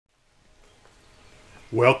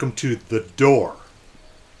Welcome to The Door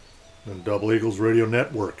on Double Eagles Radio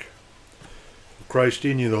Network. Christ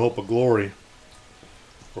in you, the hope of glory.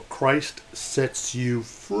 For Christ sets you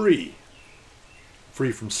free.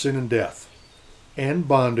 Free from sin and death, and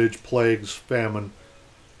bondage, plagues, famine,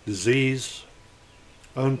 disease,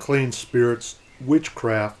 unclean spirits,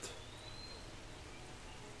 witchcraft,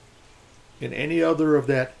 and any other of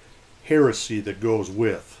that heresy that goes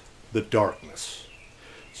with the darkness.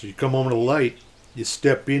 So you come home to the light, you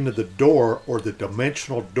step into the door, or the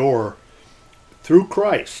dimensional door, through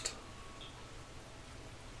Christ.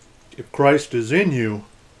 If Christ is in you,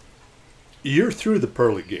 you're through the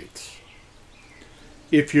pearly gates.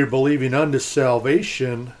 If you're believing unto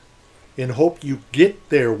salvation and hope you get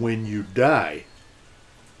there when you die,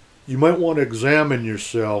 you might want to examine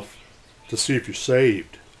yourself to see if you're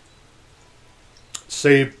saved.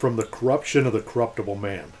 Saved from the corruption of the corruptible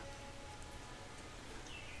man.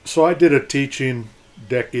 So I did a teaching a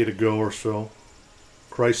decade ago or so.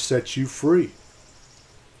 Christ sets you free.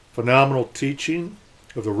 Phenomenal teaching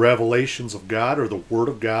of the revelations of God, or the Word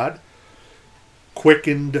of God,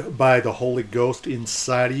 quickened by the Holy Ghost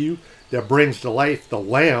inside of you, that brings to life the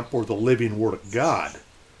lamp, or the living Word of God.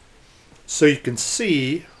 So you can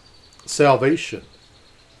see salvation.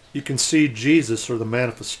 You can see Jesus, or the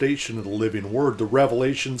manifestation of the living Word, the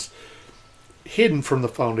revelations hidden from the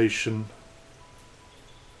foundation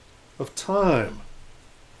of time.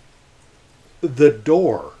 The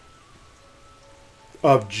door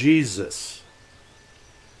of Jesus.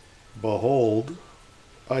 Behold,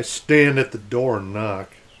 I stand at the door and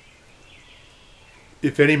knock.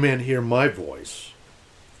 If any man hear my voice,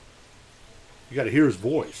 you got to hear his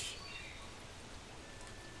voice.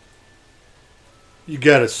 You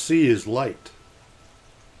got to see his light.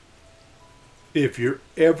 If you're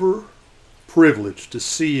ever privileged to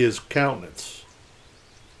see his countenance,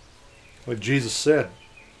 like Jesus said,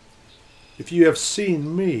 if you have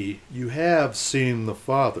seen me, you have seen the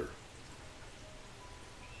Father.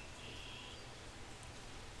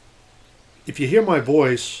 If you hear my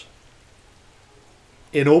voice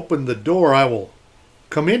and open the door, I will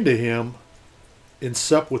come into him and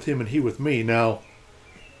sup with him and he with me. Now,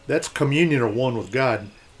 that's communion, or one with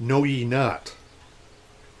God. Know ye not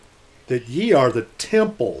that ye are the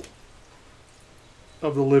temple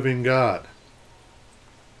of the living God?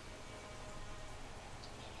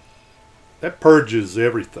 That purges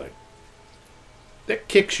everything. That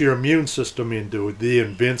kicks your immune system into the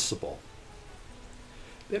invincible.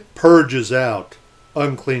 It purges out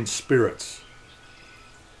unclean spirits.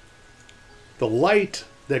 The light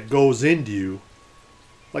that goes into you,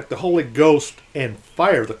 like the Holy Ghost and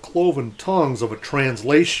fire, the cloven tongues of a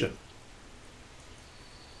translation.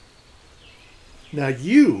 Now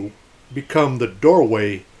you become the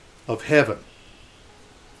doorway of heaven.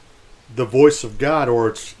 The voice of God, or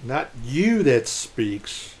it's not you that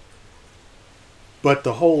speaks, but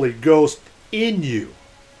the Holy Ghost in you,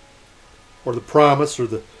 or the promise, or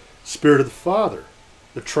the Spirit of the Father,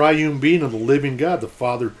 the triune being of the living God, the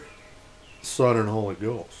Father, Son, and Holy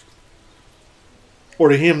Ghost. Or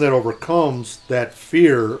to him that overcomes that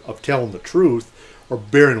fear of telling the truth, or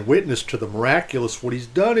bearing witness to the miraculous, what he's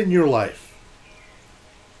done in your life.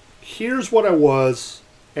 Here's what I was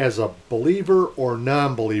as a believer or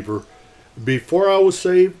non-believer before I was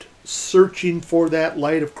saved, searching for that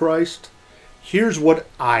light of Christ. Here's what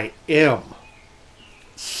I am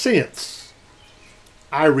since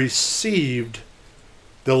I received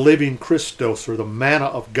the living Christos, or the manna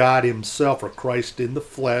of God himself, or Christ in the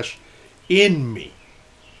flesh, in me.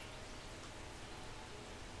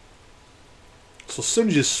 So as soon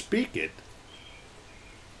as you speak it,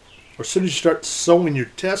 or as soon as you start sowing your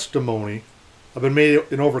testimony, I've been made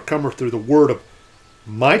an overcomer through the word of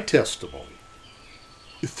my testimony,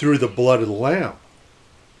 through the blood of the Lamb.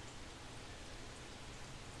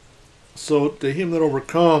 So to him that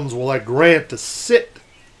overcomes will I grant to sit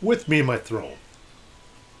with me in my throne,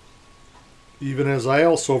 even as I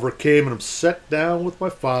also overcame and am set down with my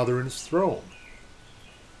Father in his throne.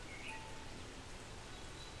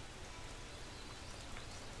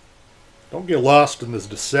 Don't get lost in these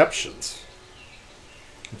deceptions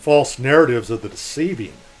and false narratives of the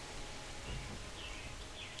deceiving.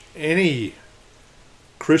 Any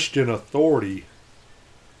Christian authority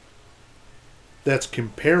that's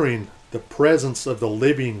comparing the presence of the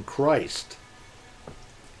living Christ,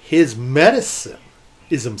 his medicine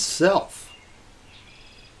is himself.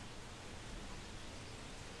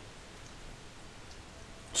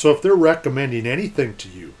 So if they're recommending anything to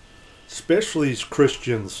you, especially these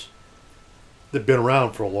Christians that have been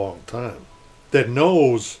around for a long time, that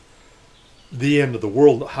knows the end of the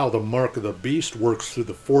world, how the mark of the beast works through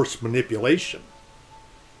the forced manipulation,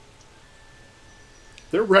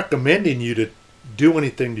 They're recommending you to do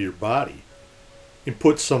anything to your body and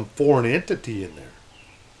put some foreign entity in there.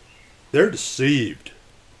 They're deceived.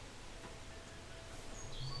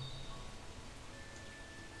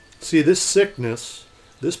 See, this sickness,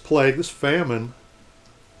 this plague, this famine,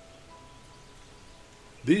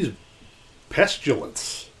 these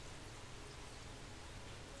pestilence.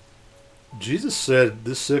 Jesus said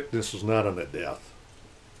this sickness is not unto death,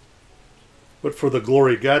 but for the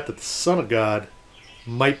glory of God, that the Son of God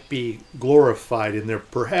might be glorified in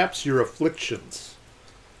perhaps your afflictions,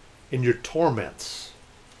 in your torments,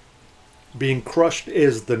 being crushed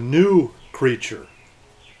as the new creature.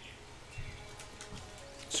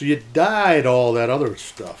 So you died all that other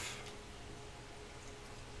stuff.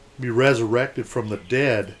 Be resurrected from the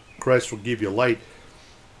dead. Christ will give you light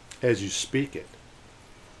as you speak it.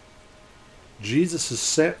 Jesus has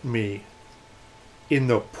sent me in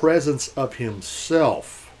the presence of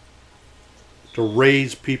himself to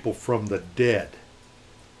raise people from the dead,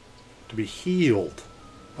 to be healed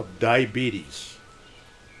of diabetes,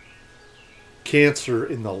 cancer,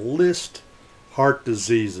 in the list, heart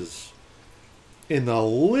diseases, in the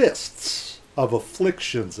lists of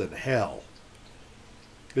afflictions in hell,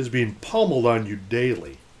 is being pummeled on you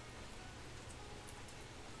daily.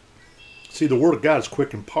 See, the Word of God is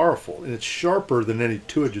quick and powerful, and it's sharper than any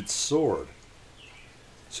two-edged sword.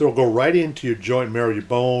 So it'll go right into your joint, marrow, your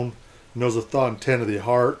bone, knows the thought and intent of the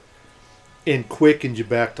heart, and quickens you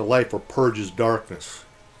back to life, or purges darkness.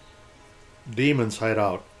 Demons hide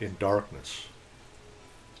out in darkness.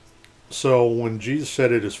 So when Jesus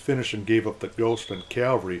said it is finished and gave up the ghost on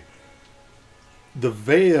Calvary, the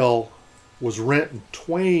veil was rent in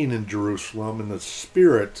twain in Jerusalem, and the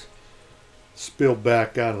Spirit spilled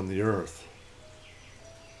back out on the earth.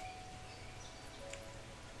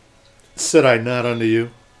 Said I not unto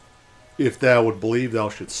you, if thou would believe, thou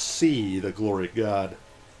shouldst see the glory of God.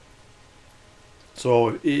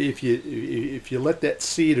 So if you let that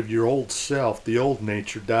seed of your old self, the old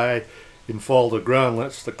nature, die and fall to the ground,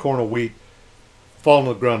 lets the corn of wheat fall on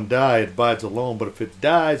the ground, die, it abides alone. But if it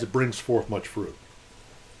dies, it brings forth much fruit.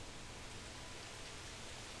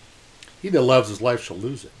 He that loves his life shall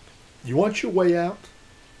lose it. You want your way out?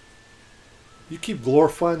 You keep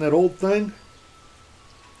glorifying that old thing?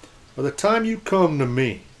 By the time you come to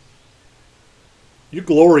me, your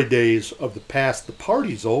glory days of the past, the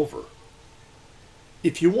party's over.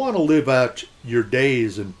 If you want to live out your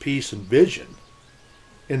days in peace and vision,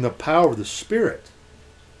 in the power of the Spirit,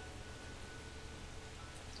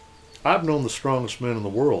 I've known the strongest men in the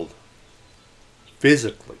world,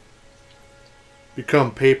 physically,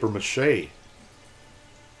 become paper mache,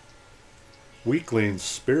 weaklings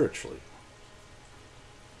spiritually.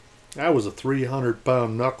 I was a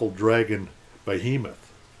 300-pound knuckle-dragging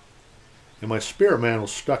behemoth, and my spirit man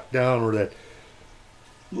was stuck down, or that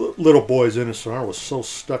little boy's innocent heart was so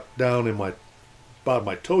stuck down in my bottom of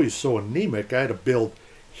my toe, he's so anemic, I had to build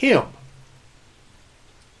him.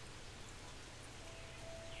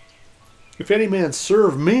 If any man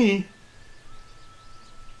serve me,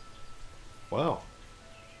 wow,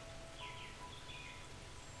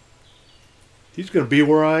 he's going to be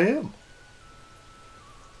where I am.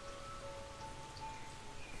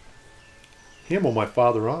 Him will my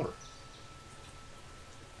Father honor.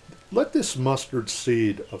 Let this mustard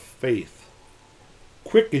seed of faith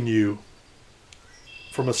quicken you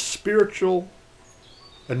from a spiritual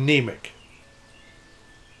anemic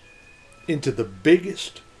into the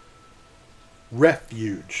biggest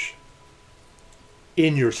refuge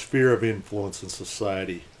in your sphere of influence in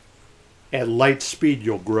society. At light speed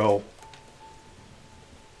you'll grow.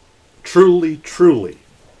 Truly, truly,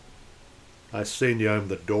 I say unto you, I am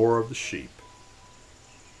the door of the sheep.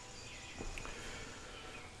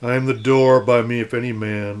 I am the door. By me if any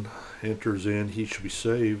man enters in, he shall be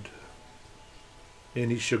saved, and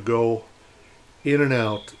he shall go in and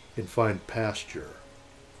out and find pasture.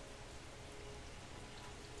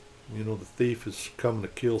 You know, the thief is coming to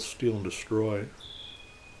kill, steal, and destroy.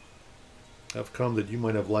 I've come that you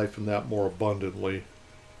might have life in that more abundantly.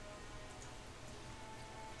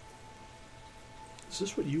 Is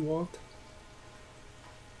this what you want?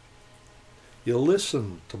 You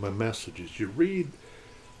listen to my messages. You read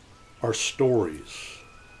our stories,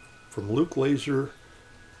 from Luke Laser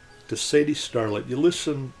to Sadie Starlight. You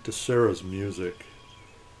listen to Sarah's music.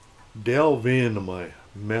 Delve into my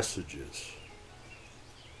messages.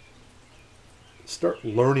 Start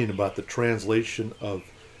learning about the translation of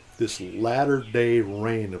this latter-day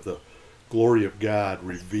reign of the glory of God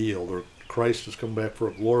revealed, or Christ has come back for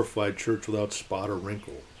a glorified church without spot or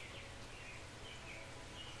wrinkle.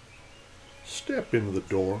 Step into the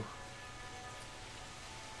door.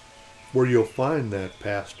 where you'll find that,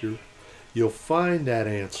 Pastor. You'll find that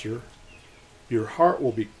answer. Your heart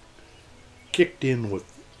will be kicked in with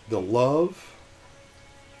the love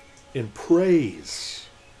and praise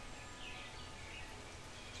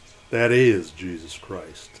that is Jesus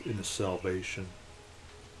Christ in His salvation.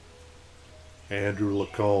 Andrew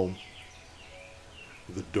Lacombe,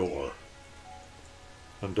 The Door,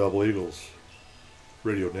 on Double Eagles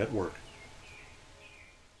Radio Network.